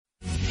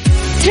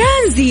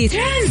ترانزيت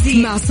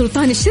مع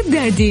سلطان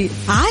الشدادي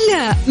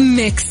على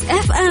ميكس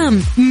اف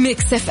ام.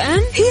 ميكس اف ام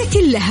هي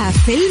كلها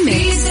في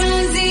الميكس.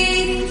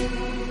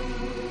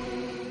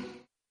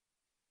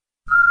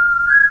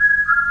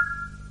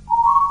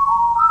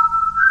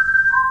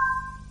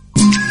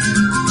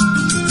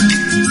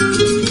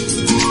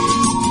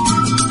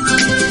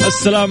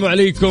 السلام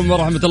عليكم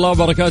ورحمة الله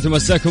وبركاته،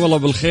 مساكم الله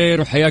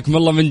بالخير وحياكم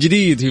الله من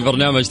جديد في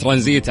برنامج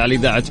ترانزيت على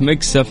إذاعة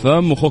ميكس اف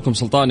ام. أخوكم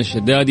سلطان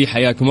الشدادي،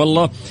 حياكم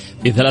الله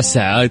في 3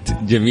 ساعات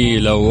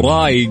جميلة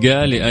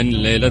ورايقة، لأن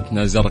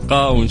ليلتنا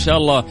زرقاء وإن شاء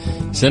الله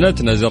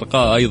سنتنا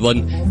زرقاء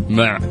أيضا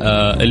مع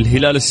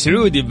الهلال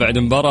السعودي بعد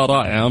مباراة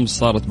رائعة أمس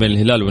صارت بين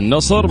الهلال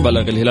والنصر.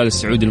 بلغ الهلال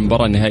السعودي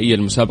المباراة النهائية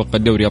لمسابقة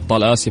دوري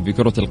أبطال آسيا في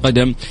كرة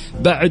القدم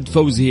بعد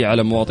فوزه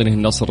على مواطنه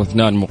النصر 2-1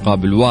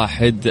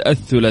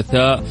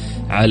 الثلاثاء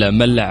على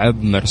ملعب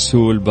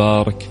مرسول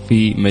بارك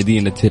في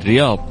مدينة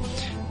الرياض.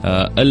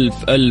 ألف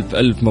ألف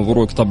ألف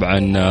مبروك طبعا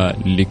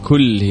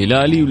لكل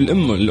هلالي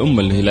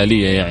والأمة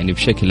الهلالية يعني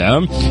بشكل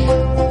عام.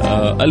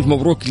 ألف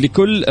مبروك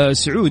لكل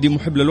سعودي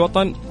محب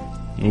للوطن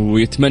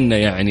ويتمنى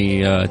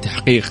يعني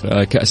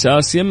تحقيق كأس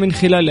آسيا من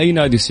خلال أي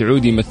نادي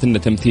سعودي يمثلنا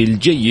تمثيل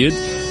جيد.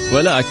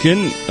 ولكن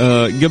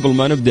قبل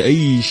ما نبدأ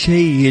أي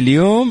شيء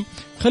اليوم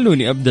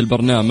خلوني أبدأ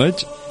البرنامج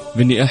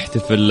بإني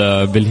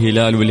أحتفل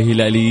بالهلال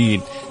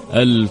والهلاليين.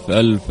 ألف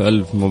ألف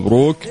ألف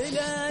مبروك.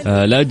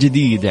 لا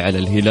جديد على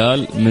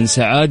الهلال، من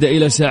سعادة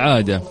إلى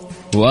سعادة،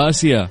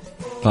 وآسيا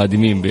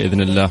قادمين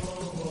بإذن الله.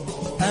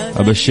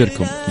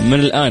 أبشركم من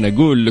الآن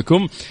أقول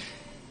لكم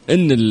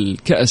إن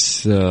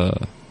الكأس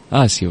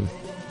آسيوي،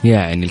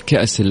 يعني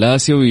الكأس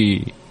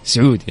الآسيوي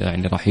سعودي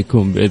يعني راح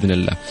يكون بإذن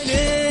الله.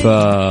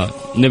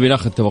 فنبي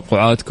ناخذ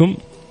توقعاتكم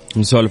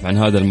ونسولف عن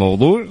هذا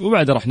الموضوع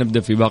وبعد راح نبدأ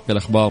في باقي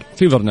الأخبار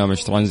في برنامج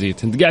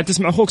ترانزيت. انت قاعد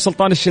تسمع أخوك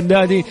سلطان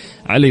الشدادي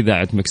على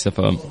إذاعة ميكس اف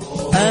ام.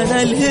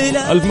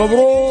 ألف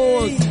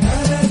مبروك.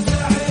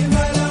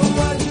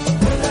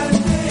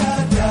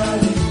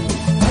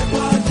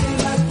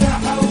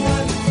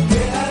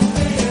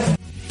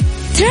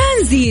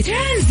 ترانزيت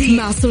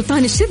مع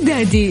سلطان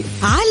الشدادي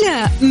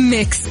على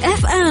ميكس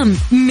اف ام.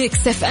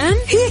 ميكس اف ام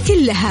هي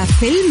كلها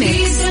في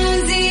الميكس.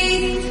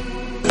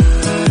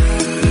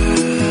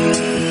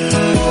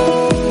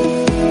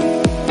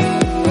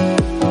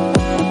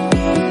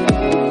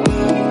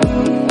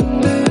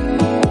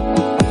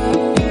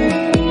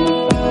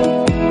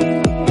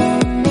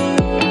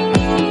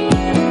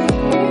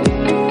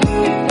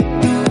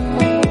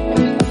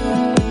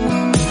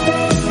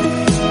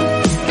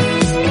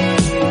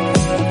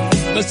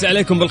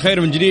 عليكم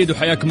بالخير من جديد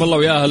وحياكم الله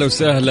ويا اهلا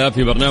وسهلا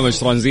في برنامج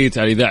ترانزيت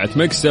على إذاعة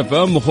ميكس اف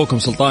ام. أخوكم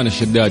سلطان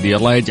الشدادي،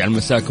 الله يجعل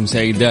مساكم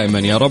سعيد دائما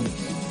يا رب،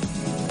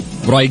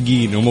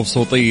 برايقين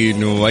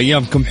ومبسوطين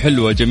وأيامكم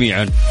حلوة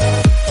جميعا.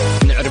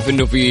 نعرف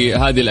أنه في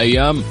هذه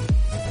الأيام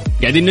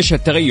قاعدين نشهد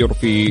تغير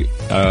في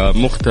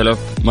مختلف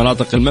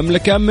مناطق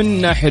المملكة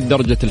من ناحية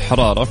درجة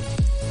الحرارة.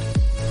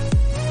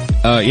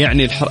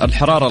 يعني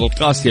الحرارة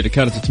القاسية اللي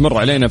كانت تمر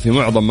علينا في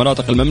معظم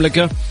مناطق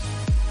المملكة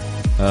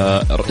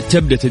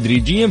تبدأ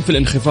تدريجيا في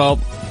الانخفاض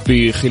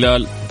في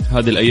خلال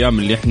هذه الأيام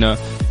اللي احنا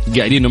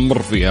قاعدين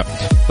نمر فيها.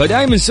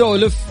 فدائما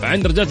نسولف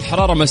عن درجات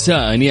الحرارة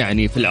مساء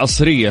يعني في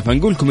العصرية،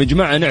 فنقولكم يا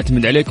جماعة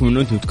نعتمد عليكم أن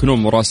أنتم تكونون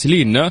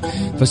مراسليننا،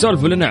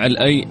 فسولفوا لنا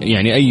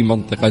على أي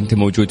منطقة أنت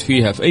موجود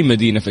فيها، في أي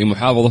مدينة، في أي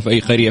محافظة، في أي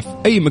قرية، في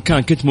أي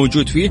مكان كنت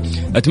موجود فيه.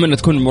 أتمنى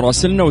تكون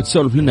مراسلنا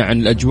وتسولف لنا عن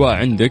الأجواء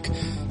عندك.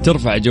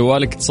 ترفع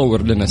جوالك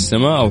تصور لنا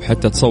السماء أو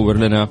حتى تصور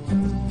لنا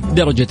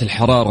درجة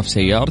الحرارة في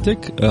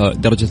سيارتك،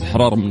 درجة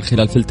الحرارة من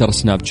خلال فلتر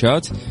سناب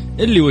شات،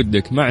 اللي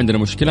ودك ما عندنا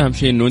مشكلة. أهم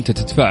شيء أنه أنت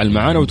تتفاعل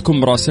معنا وتكون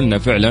مراسلنا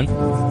فعلا.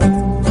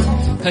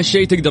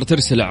 هالشيء تقدر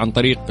ترسله عن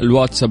طريق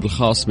الواتساب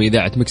الخاص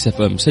بإذاعة ميكس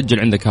اف ام. سجل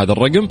عندك هذا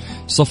الرقم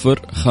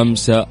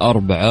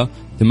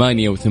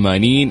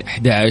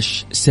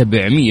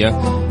 0548811700.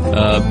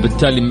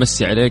 بالتالي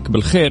نمسي عليك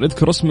بالخير،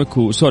 اذكر اسمك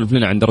وسولف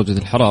لنا عن درجة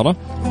الحرارة.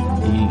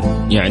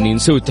 يعني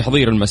نسوي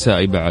التحضير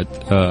المسائي بعد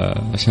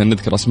عشان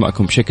نذكر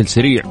أسماءكم بشكل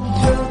سريع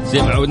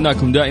زي ما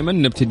عودناكم دائما.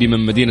 نبتدي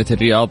من مدينة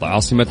الرياض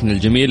عاصمتنا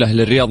الجميلة.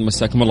 أهل الرياض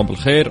مساكم الله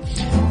بالخير.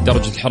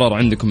 درجة الحرارة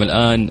عندكم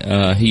الآن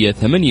هي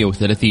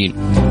 38.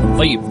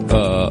 طيب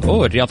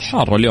الرياض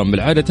حارة اليوم،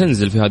 بالعادة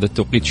تنزل في هذا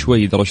التوقيت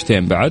شوي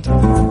درجتين بعد.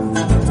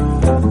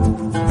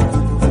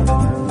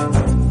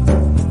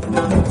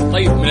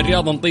 طيب من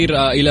الرياض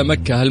نطير إلى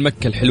مكة. أهل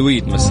مكة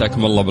الحلوين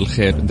مساكم الله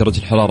بالخير. درجة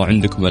الحرارة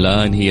عندكم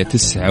الآن هي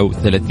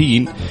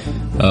 39.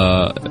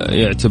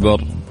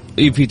 يعتبر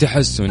في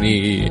تحسن.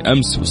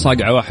 أمس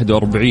صاقعة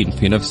 41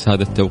 في نفس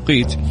هذا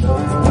التوقيت.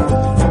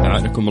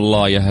 أعانكم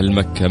الله يا أهل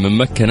مكة. من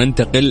مكة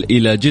ننتقل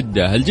إلى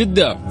جدة. هل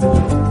جدة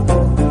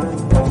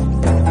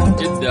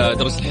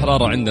درجة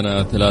الحرارة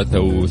عندنا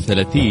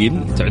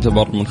 33،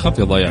 تعتبر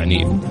منخفضة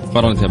يعني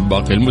مقارنة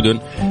بباقي المدن،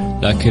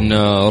 لكن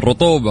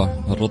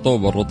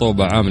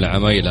الرطوبة عاملة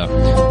عمايلها.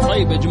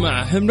 طيب يا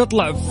جماعة هم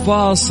نطلع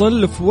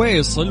فاصل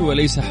فويصل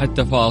وليس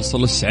حتى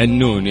فاصل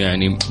السعنون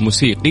يعني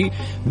موسيقي،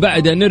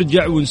 بعدها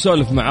نرجع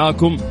ونسولف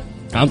معاكم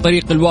عن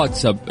طريق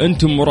الواتساب.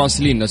 أنتم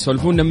مراسلين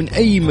سولفونا من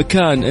أي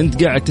مكان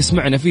أنت قاعد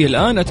تسمعنا فيه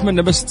الآن.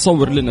 أتمنى بس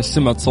تصور لنا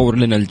السماء، تصور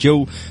لنا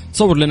الجو،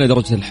 تصور لنا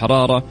درجة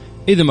الحرارة.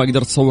 إذا ما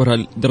قدرت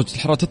تصورها درجة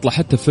الحرارة تطلع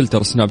حتى في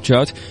فلتر سناب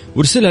شات،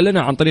 وارسلها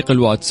لنا عن طريق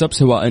الواتساب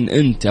سواء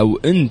أنت أو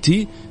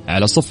أنتي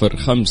على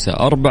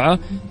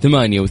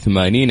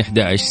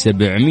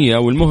 0548811700.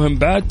 والمهم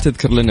بعد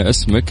تذكر لنا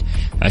اسمك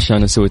عشان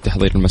نسوي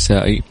التحضير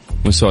المسائي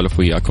ونسولف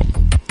وياكم.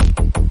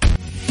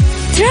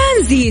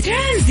 ترانزيت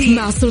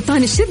مع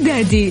سلطان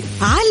الشدادي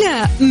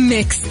على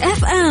ميكس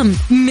اف ام.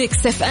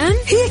 ميكس اف ام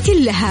هي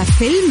كلها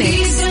في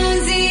الميكس.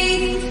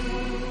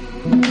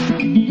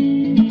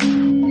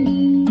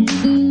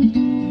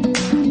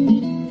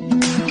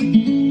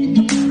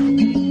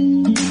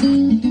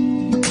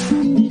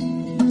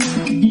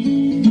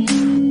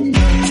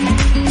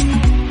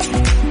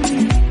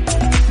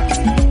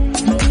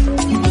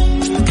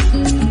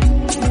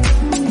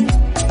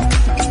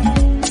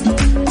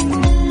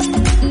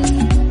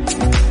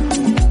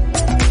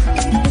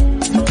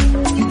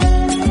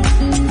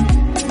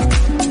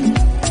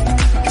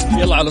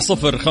 على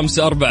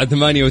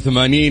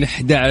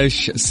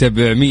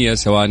 0548811700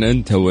 سواء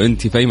أنت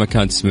وأنت في أي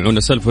مكان تسمعونا.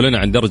 سلفوا لنا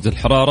عن درجة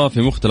الحرارة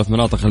في مختلف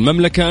مناطق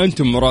المملكة.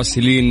 أنتم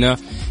مراسلين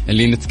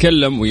اللي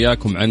نتكلم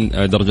وياكم عن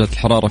درجات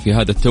الحرارة في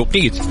هذا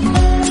التوقيت.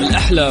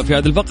 الأحلى في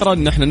هذه الفقرة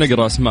إن احنا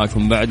نقرأ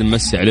اسماءكم بعد،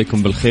 نمسي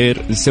عليكم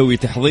بالخير، نسوي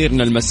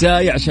تحضيرنا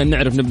المسائي عشان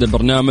نعرف نبدأ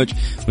البرنامج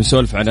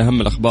ونسولف عن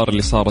أهم الأخبار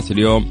اللي صارت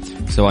اليوم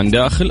سواء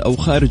داخل أو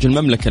خارج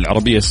المملكة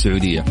العربية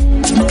السعودية.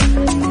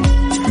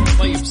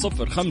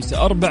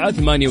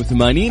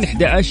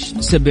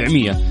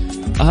 0548811700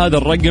 هذا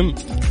الرقم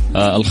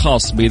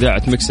الخاص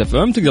بإذاعة ميكس اف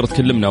ام. تقدر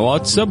تكلمنا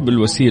واتساب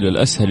بالوسيلة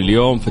الأسهل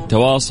اليوم في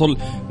التواصل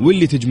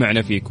واللي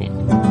تجمعنا فيكم.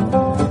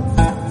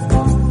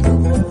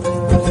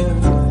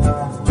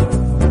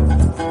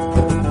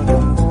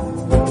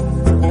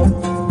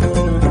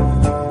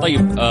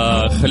 طيب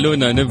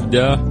خلونا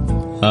نبدأ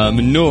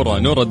من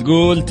نورة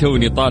تقول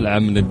توني طالعة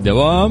من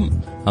الدوام،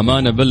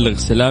 أمانة بلغ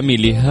سلامي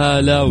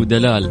لهالة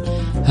ودلال.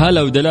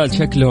 هالة ودلال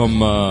شكلهم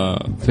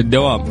في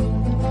الدوام،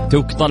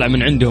 توك طالع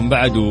من عندهم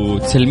بعد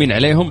وتسلمين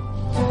عليهم.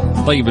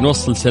 طيب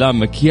نوصل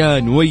سلامك يا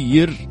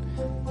نوير.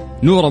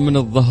 نورة من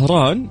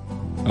الظهران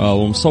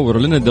ومصور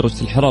لنا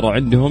درجة الحرارة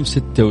عندهم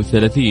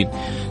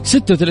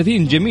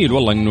 36. جميل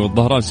والله إنه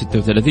الظهران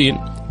 36.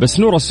 بس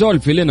نورة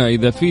سولفي لنا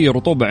إذا في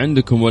رطوبة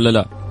عندكم ولا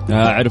لا.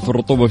 أعرف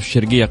الرطوبة في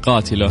الشرقية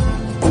قاتلة.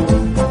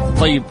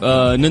 طيب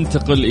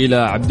ننتقل إلى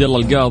عبد الله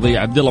القاضي.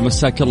 عبد الله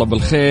مساك الله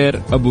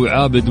بالخير. أبو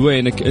عابد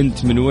وينك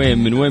أنت؟ من وين؟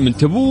 من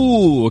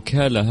تبوك.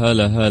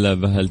 هلا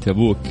بهل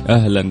تبوك.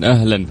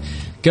 أهلا.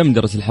 كم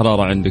درجة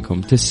الحرارة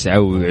عندكم؟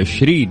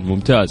 29.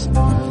 ممتاز.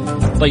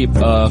 طيب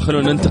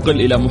خلونا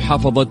ننتقل إلى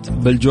محافظة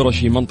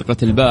بلجرشي منطقة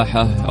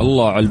الباحة.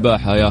 الله على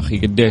الباحة يا أخي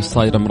قديش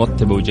صايرة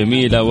مرتبة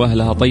وجميلة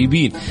وأهلها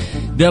طيبين.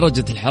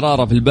 درجة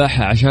الحرارة في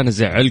الباحة عشان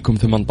أزعلكم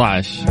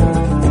 18.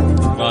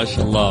 ما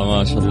شاء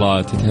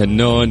الله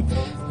تتهنون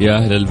يا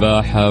أهل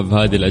الباحة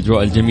بهذه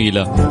الأجواء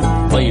الجميلة.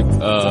 طيب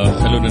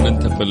خلونا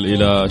ننتقل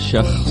إلى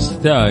شخص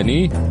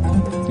ثاني.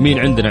 مين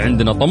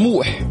عندنا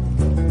طموح.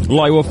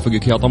 الله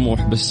يوفقك يا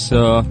طموح. بس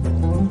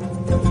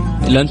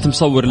لا أنت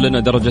مصور لنا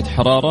درجة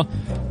حرارة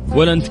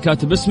ولا أنت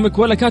كاتب اسمك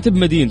ولا كاتب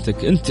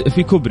مدينتك. أنت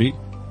في كوبري،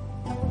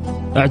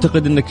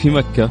 أعتقد أنك في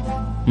مكة،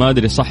 ما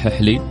أدري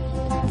صحح لي،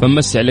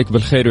 فمسي عليك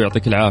بالخير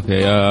ويعطيك العافية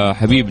يا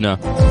حبيبنا.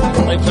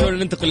 طيب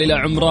خلونا ننتقل إلى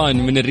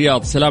عمران من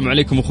الرياض. السلام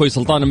عليكم أخوي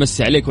سلطان،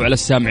 مسي عليك وعلى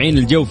السامعين.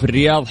 الجو في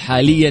الرياض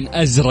حاليا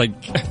أزرق.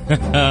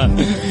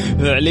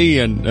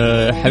 فعليا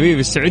حبيبي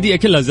السعودية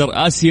كلها زرق،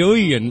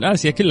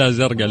 آسيا كلها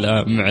زرق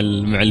مع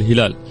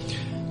الهلال.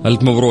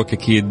 ألف مبروك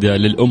أكيد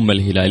للأمة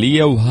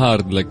الهلالية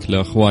وهارد لك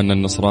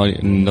لأخواننا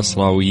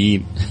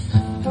النصراويين.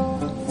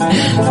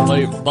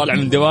 طيب طالع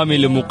من دوامي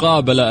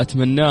لمقابلة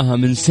أتمناها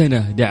من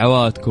سنة.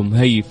 دعواتكم.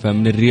 هيفا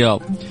من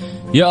الرياض.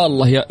 يا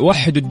الله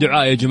وحدوا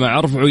الدعاء يا جماعة،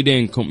 ارفعوا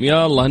يدينكم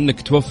يا الله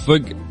انك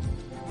توفق.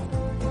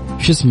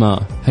 شو اسمها؟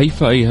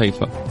 هيفا.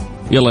 هيفا.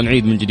 يلا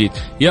نعيد من جديد.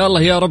 يا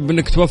الله يا رب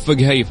انك توفق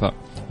هيفا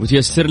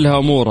وتيسر لها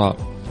امورها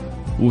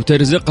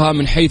وترزقها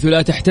من حيث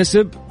لا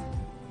تحتسب،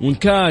 وان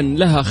كان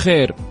لها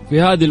خير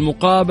في هذه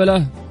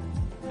المقابلة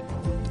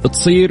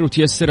تصير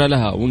وتيسرها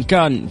لها، وإن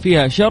كان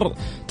فيها شر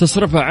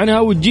تصرفها عنها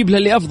وتجيب لها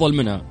اللي أفضل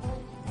منها.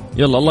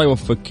 يلا الله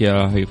يوفقك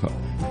يا هيفا.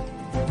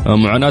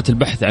 معاناة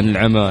البحث عن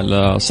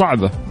العمل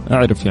صعبة،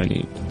 أعرف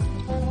يعني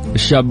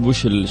الشاب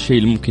وش الشيء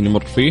اللي ممكن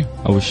يمر فيه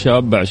أو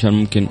الشاب عشان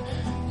ممكن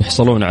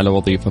يحصلون على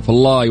وظيفة.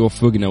 فالله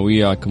يوفقنا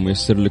وياكم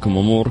ويسر لكم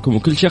أموركم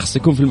وكل شخص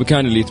يكون في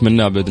المكان اللي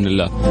يتمناه بإذن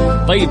الله.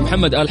 طيب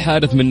محمد آل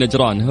حارث من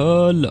نجران.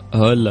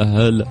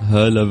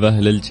 هلا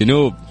بأهل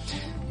الجنوب.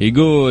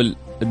 يقول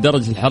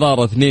درجة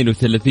الحرارة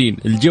 32.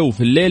 الجو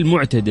في الليل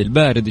معتدل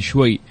بارد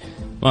شوي.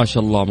 ما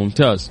شاء الله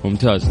ممتاز.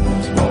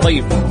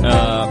 طيب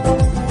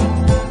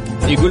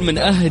يقول من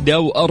أهدى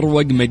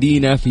وأروق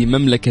مدينة في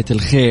مملكة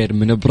الخير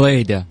من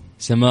بريدة،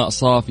 سماء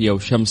صافية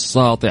وشمس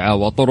ساطعة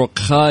وطرق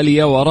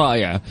خالية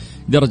ورائعة.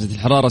 درجة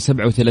الحرارة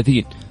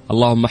 37.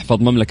 اللهم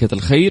احفظ مملكة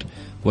الخير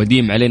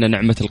وديم علينا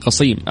نعمة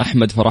القصيم.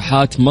 أحمد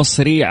فرحات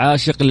مصري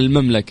عاشق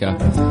للمملكة.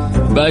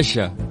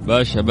 باشا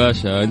باشا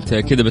باشا، أنت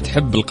كده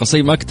بتحب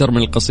القصيم أكتر من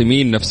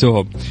القصيمين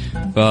نفسهم،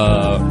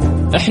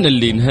 فإحنا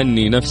اللي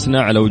نهني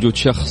نفسنا على وجود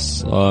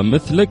شخص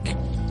مثلك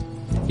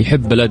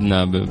يحب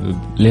بلدنا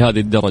لهذه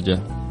الدرجة،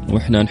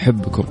 وإحنا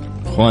نحبكم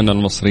إخواننا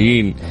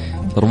المصريين،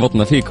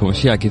 تربطنا فيكم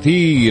أشياء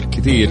كثير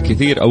كثير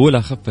كثير،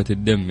 أولها خفة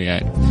الدم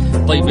يعني.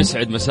 طيب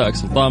يسعد مساءك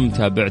سلطان،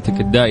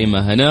 متابعتك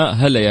الدائمة هناء.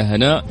 هلا يا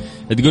هناء،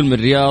 تقول من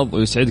الرياض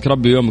ويسعدك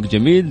ربي يومك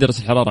جميل. درجة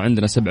الحرارة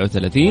عندنا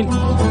 37.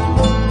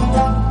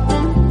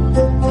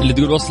 اللي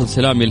تقول وصل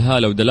سلامي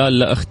الهالة ودلال،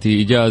 لا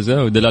أختي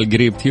إجازة ودلال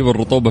قريبتي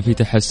والرطوبة في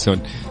تحسن.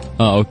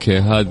 أوكي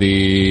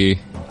هذه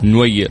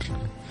نوير.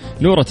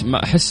 نورة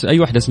ما أحس أي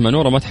واحدة اسمها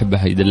نورة ما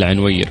تحبها يدلع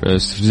نوير،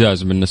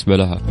 استفزاز بالنسبة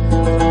لها.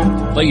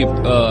 طيب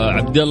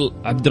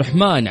عبد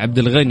الرحمن عبد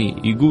الغني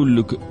يقول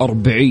لك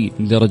 40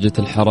 درجة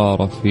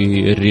الحرارة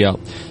في الرياض.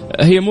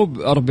 هي مو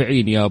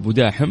ب40 يا أبو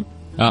داحم،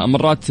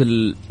 مرات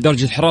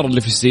درجة الحرارة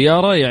اللي في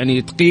السيارة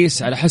يعني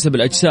تقيس على حسب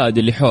الأجساد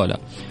اللي حولها،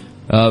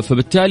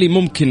 فبالتالي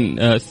ممكن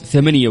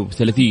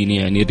 38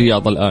 يعني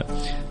الرياض الآن.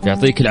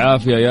 يعطيك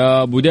العافية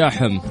يا أبو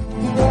داحم.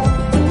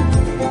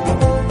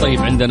 طيب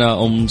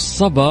عندنا أم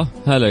صبا،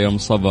 هلا يا أم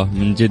صبا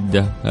من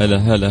جدة، هلا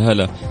هلا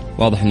هلا،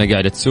 واضح أنها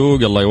قاعدة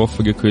تسوق، الله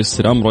يوفقك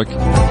ويسر أمرك.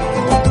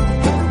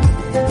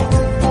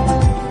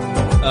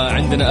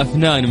 عندنا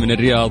أفنان من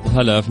الرياض،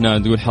 هلا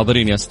أفنان، تقول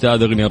حاضرين يا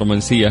أستاذ، أغنية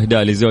رومانسية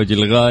أهداء لزوجي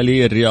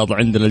الغالي. الرياض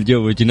عندنا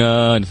الجو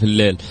جنان في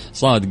الليل،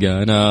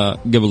 صادقة أنا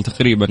قبل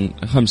تقريبا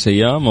 5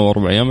 أيام أو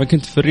 4 أيام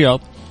كنت في الرياض،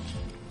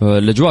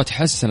 الأجواء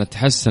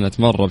تحسنت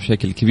مرة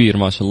بشكل كبير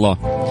ما شاء الله،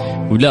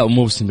 ولا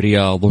موسم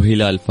رياض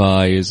وهلال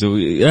فايز،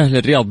 وأهل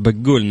الرياض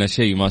بقولنا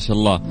شيء ما شاء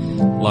الله.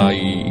 الله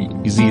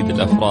يزيد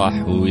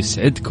الأفراح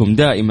ويسعدكم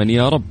دائما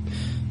يا رب.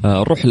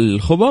 نروح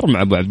الخبر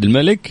مع أبو عبد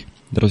الملك.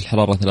 درجة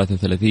الحرارة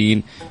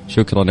 33.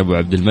 شكرا أبو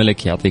عبد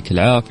الملك، يعطيك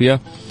العافية.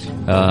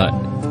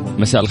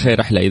 مساء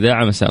الخير أحلى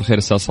إذاعة، مساء الخير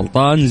أستاذ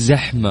سلطان.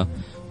 زحمة،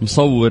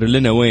 مصور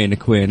لنا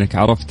وينك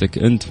عرفتك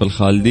أنت في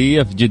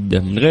الخالدية في جدة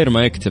من غير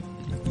ما يكتب،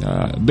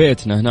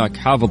 بيتنا هناك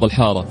حافظ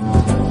الحارة.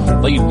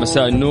 طيب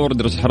مساء النور،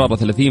 درجة الحرارة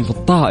 30 في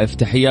الطائف.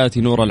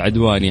 تحياتي نورة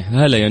العدواني.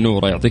 هلا يا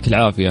نورة، يعطيك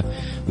العافية.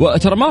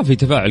 وترى ما في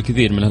تفاعل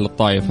كثير من أهل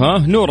الطائف،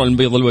 نورة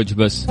البيض الوجه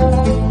بس.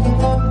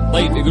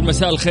 طيب يقول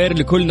مساء الخير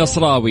لكل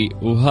نصراوي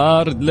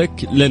وهارد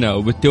لك لنا،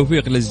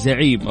 وبالتوفيق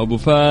للزعيم أبو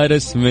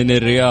فارس من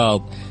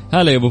الرياض.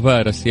 هلا يا أبو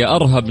فارس، يا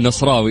أرهب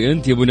نصراوي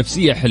أنت، يا أبو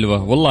نفسية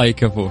حلوة والله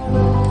يكفو.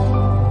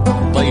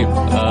 طيب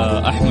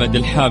أحمد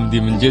الحامدي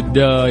من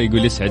جدة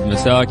يقول يسعد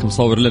مساك،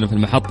 مصور لنا في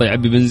المحطة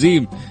يعبي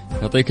بنزين،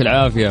 يعطيك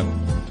العافية.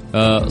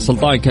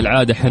 سلطان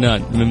كالعادة.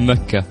 حنان من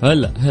مكة،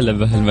 هلا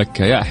بأهل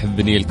مكة، يا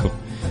أحبني لكم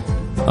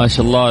ما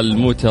شاء الله.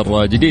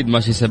 الموتر جديد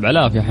ماشي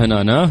 7000 يا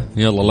حنان،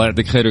 يلا الله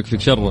يعطيك خير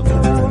ويكفيك شر.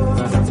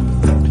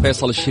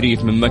 فيصل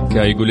الشريف من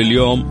مكة يقول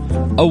اليوم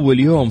أول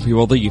يوم في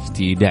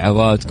وظيفتي،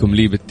 دعواتكم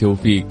لي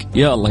بالتوفيق،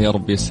 يا الله يا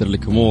رب ييسر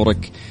لك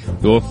أمورك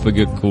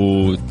يوفقك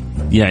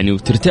يعني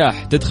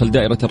وترتاح، تدخل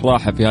دائرة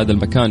الراحة في هذا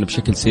المكان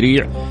بشكل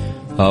سريع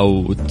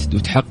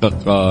وتحقق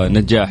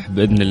نجاح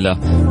بإذن الله.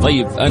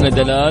 طيب أنا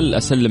دلال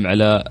أسلم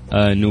على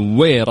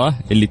نويرة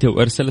اللي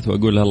تو أرسلت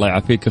وأقول لها الله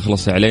يعافيك،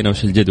 اخلص علينا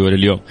وش الجدول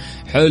اليوم.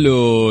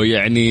 حلو،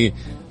 يعني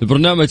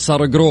البرنامج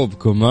صار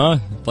قروبكم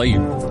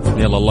طيب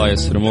يلا الله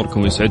يسر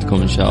أموركم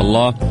ويسعدكم إن شاء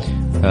الله.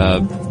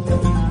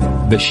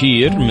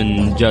 بشير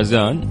من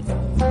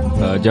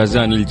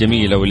جازان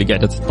الجميلة واللي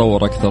قاعدة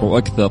تتطور أكثر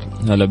وأكثر،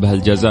 هلا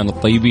بهالجازان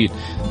الطيبين.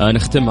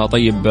 نختمها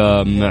طيب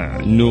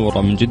مع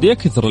نورة من جدة،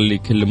 كثر اللي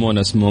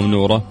يكلمونا اسمهم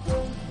نورة،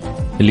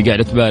 اللي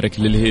قاعدة تبارك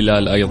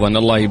للهلال أيضا،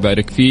 الله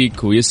يبارك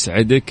فيك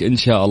ويسعدك إن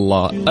شاء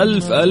الله.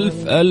 ألف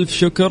ألف ألف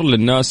شكر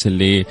للناس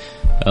اللي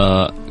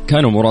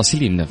كانوا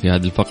مراسليننا في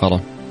هذه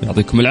الفقرة،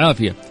 يعطيكم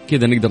العافية.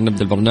 كذا نقدر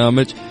نبدأ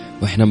البرنامج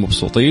وإحنا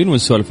مبسوطين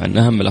ونسولف عن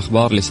أهم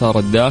الأخبار اللي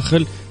صارت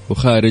داخل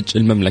وخارج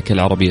المملكة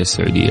العربية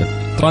السعودية.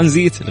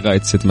 ترانزيت لغاية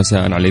 6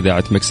 مساء على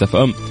إذاعة مكس اف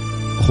ام،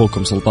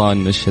 أخوكم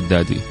سلطان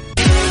الشدادي.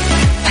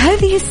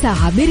 هذه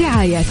الساعة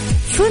برعاية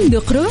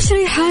فندق روش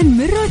ريحان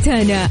من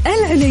روتانا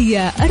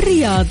العليا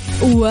الرياض،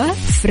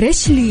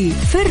 وفريشلي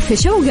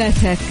فرفش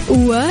أوقاتك،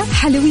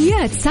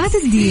 وحلويات سعد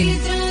الدين.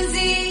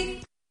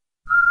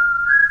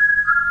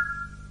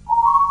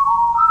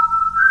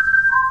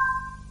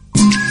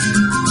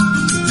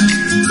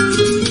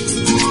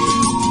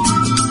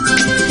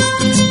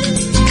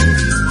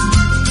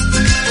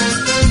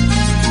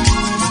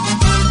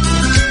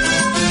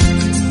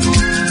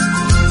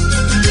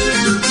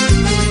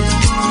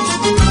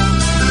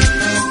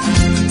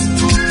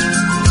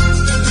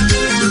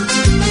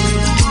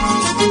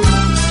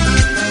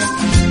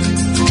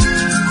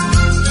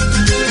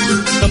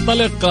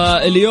 تنطلق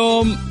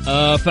اليوم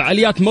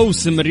فعاليات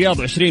موسم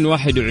الرياض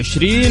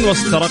 2021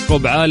 وسط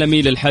ترقب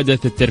عالمي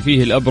للحدث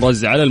الترفيهي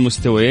الأبرز على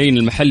المستويين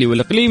المحلي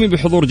والإقليمي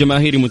بحضور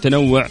جماهيري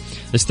متنوع.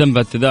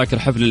 استنفذت تذاكر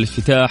حفل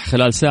الافتتاح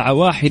خلال ساعة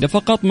واحدة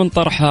فقط من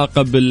طرحها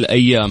قبل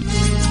أيام.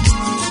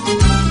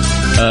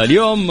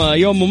 اليوم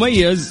يوم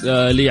مميز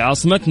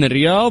لعاصمتنا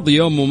الرياض،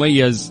 يوم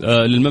مميز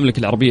للمملكة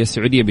العربية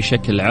السعودية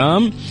بشكل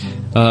عام.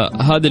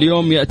 هذا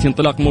اليوم يأتي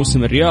انطلاق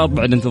موسم الرياض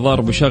بعد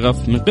انتظار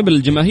بشغف من قبل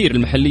الجماهير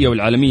المحلية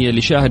والعالمية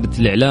اللي شاهدت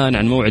الإعلان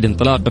عن موعد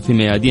انطلاقه في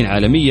ميادين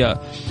عالمية،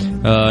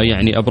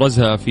 يعني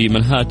أبرزها في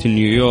منهاتن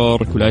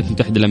نيويورك، الولايات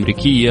المتحدة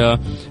الأمريكية،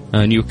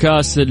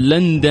 نيوكاسل،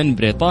 لندن،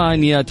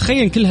 بريطانيا.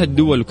 تخيل كل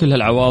هالدول وكل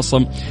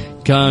هالعواصم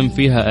كان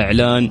فيها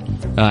إعلان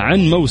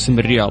عن موسم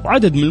الرياض.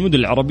 عدد من المدن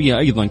العربية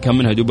أيضا كان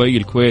منها دبي،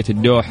 الكويت،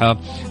 الدوحة،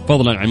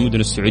 فضلا عن المدن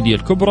السعودية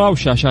الكبرى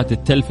وشاشات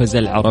التلفزة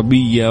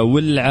العربية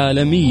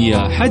والعالمية.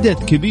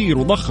 حدث كبير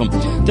وضخم.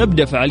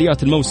 تبدأ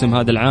فعاليات الموسم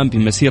هذا العام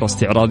بمسيرة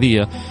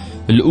استعراضية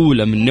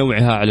الأولى من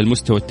نوعها على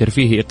المستوى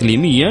الترفيهي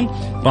إقليميا،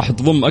 راح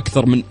تضم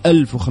أكثر من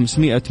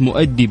 1500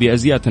 مؤدي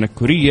بأزياء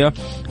تنكرية،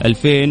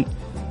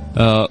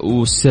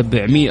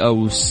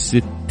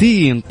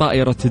 2760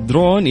 طائرة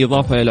درون،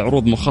 إضافة إلى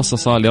عروض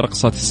مخصصة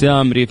لرقصة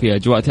السامري في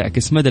أجواء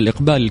تعكس مدى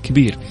الإقبال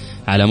الكبير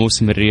على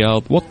موسم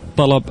الرياض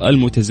والطلب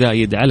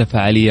المتزايد على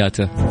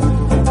فعالياته.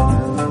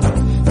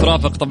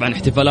 ترافق طبعا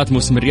احتفالات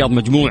موسم الرياض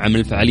مجموعة من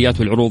الفعاليات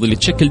والعروض اللي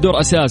تشكل دور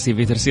أساسي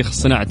في ترسيخ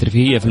الصناعة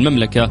الترفيهية في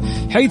المملكة،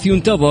 حيث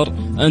ينتظر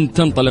أن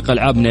تنطلق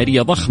ألعاب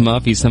نارية ضخمة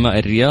في سماء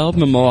الرياض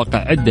من مواقع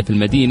عدة في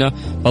المدينة،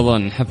 فضلا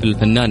عن حفل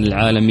الفنان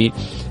العالمي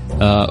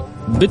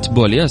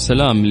بيتبول، يا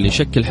سلام، اللي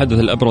شكل حدث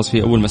الأبرز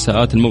في أول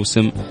مساءات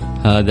الموسم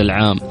هذا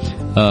العام.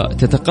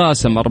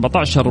 تتقاسم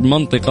 14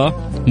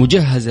 منطقة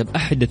مجهزة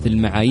بأحدث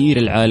المعايير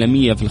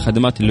العالمية في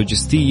الخدمات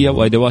اللوجستية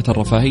وأدوات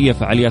الرفاهية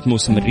فعاليات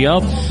موسم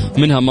الرياض،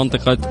 منها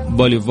منطقة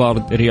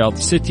بوليفارد رياض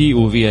سيتي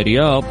وفيا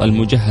رياض،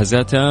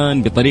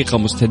 المجهزتان بطريقة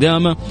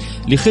مستدامة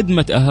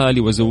لخدمة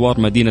أهالي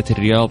وزوار مدينة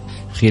الرياض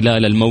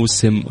خلال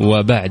الموسم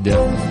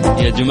وبعده.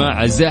 يا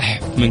جماعة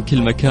زحف من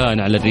كل مكان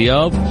على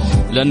الرياض،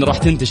 لأن راح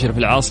تنتشر في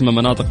العاصمة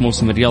مناطق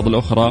موسم الرياض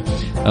الأخرى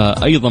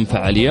أيضا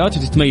فعاليات،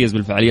 وتتميز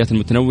بالفعاليات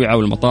المتنوعة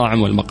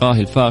والمطاعم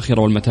والمقاهي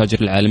الفاخرة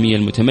والمتاجر العالمية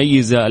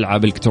المتميزة،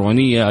 ألعاب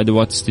إلكترونية،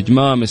 أدوات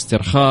استجمام،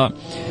 استرخاء،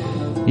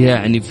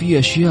 يعني في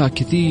أشياء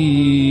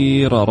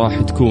كثيرة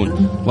راح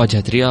تكون.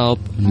 واجهة رياض،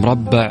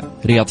 المربع،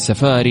 رياض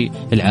سفاري،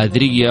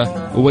 العاذرية،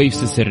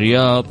 أويسس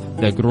الرياض،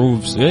 ذا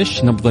جروفز،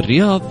 نبض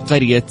الرياض،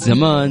 قرية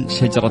زمان،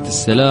 شجرة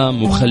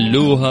السلام،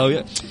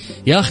 وخلوها.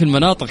 يا أخي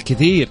المناطق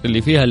كثير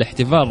اللي فيها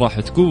الاحتفال راح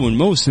تكون.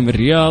 موسم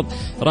الرياض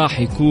راح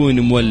يكون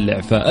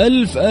مولع،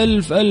 فألف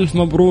ألف ألف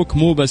مبروك،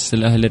 مو بس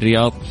لأهل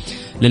الرياض،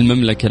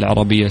 للمملكة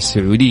العربية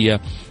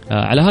السعودية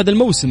على هذا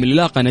الموسم اللي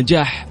لاقى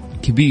نجاح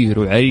كبير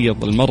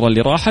وعريض المرة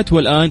اللي راحت،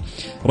 والآن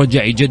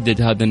رجع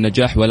يجدد هذا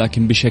النجاح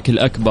ولكن بشكل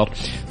أكبر.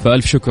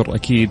 فألف شكر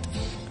أكيد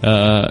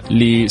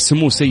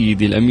لسمو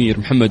سيدي الأمير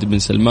محمد بن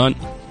سلمان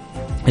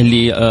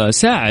اللي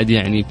ساعد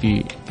يعني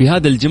في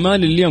هذا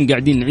الجمال اللي اليوم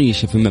قاعدين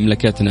نعيشه في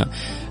مملكتنا.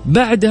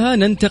 بعدها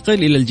ننتقل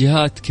إلى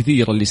الجهات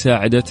كثيرة اللي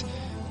ساعدت،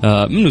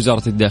 من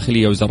وزارة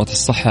الداخلية ووزارة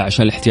الصحة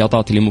عشان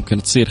الاحتياطات اللي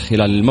ممكن تصير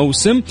خلال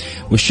الموسم.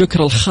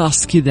 والشكر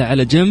الخاص كذا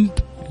على جنب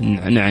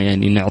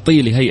يعني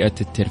نعطيه لهيئة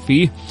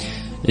الترفيه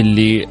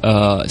اللي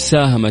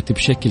ساهمت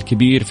بشكل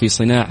كبير في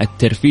صناعة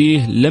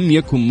ترفيه لم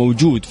يكن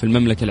موجود في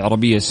المملكة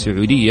العربية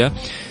السعودية،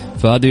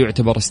 فهذا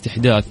يعتبر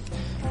استحداث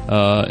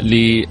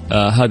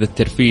لهذا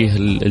الترفيه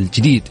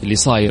الجديد اللي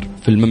صاير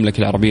في المملكة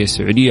العربية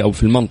السعودية أو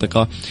في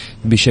المنطقة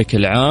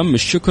بشكل عام.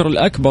 الشكر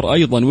الأكبر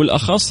أيضا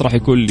والأخص راح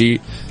يكون لي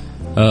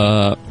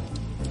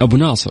أبو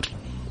ناصر.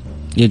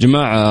 يا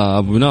جماعة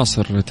أبو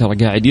ناصر ترى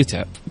قاعد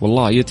يتعب،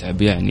 والله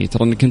يتعب، يعني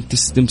ترى أنك أنت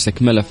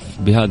تمسك ملف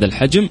بهذا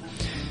الحجم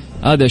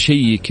هذا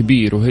شيء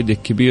كبير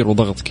وهدك كبير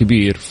وضغط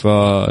كبير.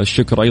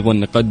 فالشكر أيضا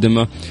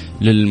نقدمه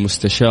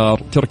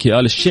للمستشار تركي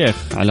آل الشيخ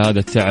على هذا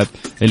التعب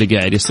اللي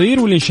قاعد يصير،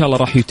 واللي إن شاء الله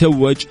راح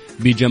يتوج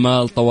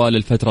بجمال طوال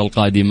الفترة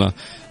القادمة.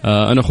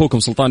 أنا أخوكم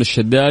سلطان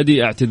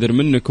الشدادي، أعتذر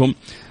منكم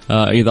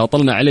إذا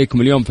أطلنا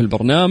عليكم اليوم في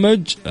البرنامج.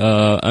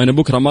 أنا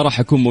بكرة ما راح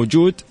أكون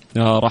موجود،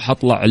 راح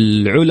أطلع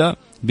العلا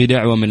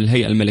بدعوة من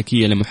الهيئة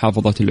الملكية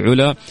لمحافظة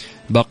العلا.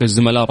 باقي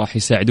الزملاء راح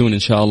يساعدون إن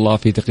شاء الله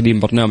في تقديم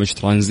برنامج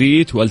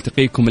ترانزيت،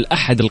 وألتقيكم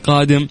الأحد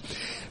القادم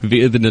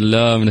بإذن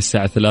الله من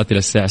الساعة 3 إلى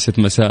الساعة 6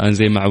 مساء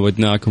زي ما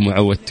عودناكم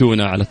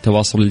وعودتونا على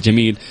التواصل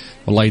الجميل.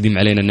 والله يديم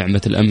علينا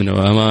نعمة الأمن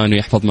وأمان،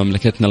 ويحفظ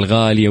مملكتنا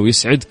الغالية،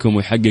 ويسعدكم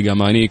ويحقق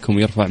أمانيكم،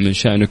 ويرفع من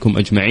شأنكم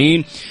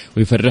أجمعين،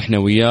 ويفرحنا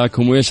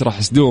وياكم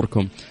ويشرح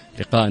صدوركم.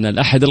 لقاءنا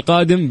الأحد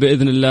القادم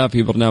بإذن الله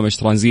في برنامج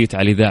ترانزيت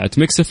على إذاعة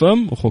ميكس اف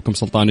ام، أخوكم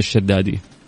سلطان الشدادي.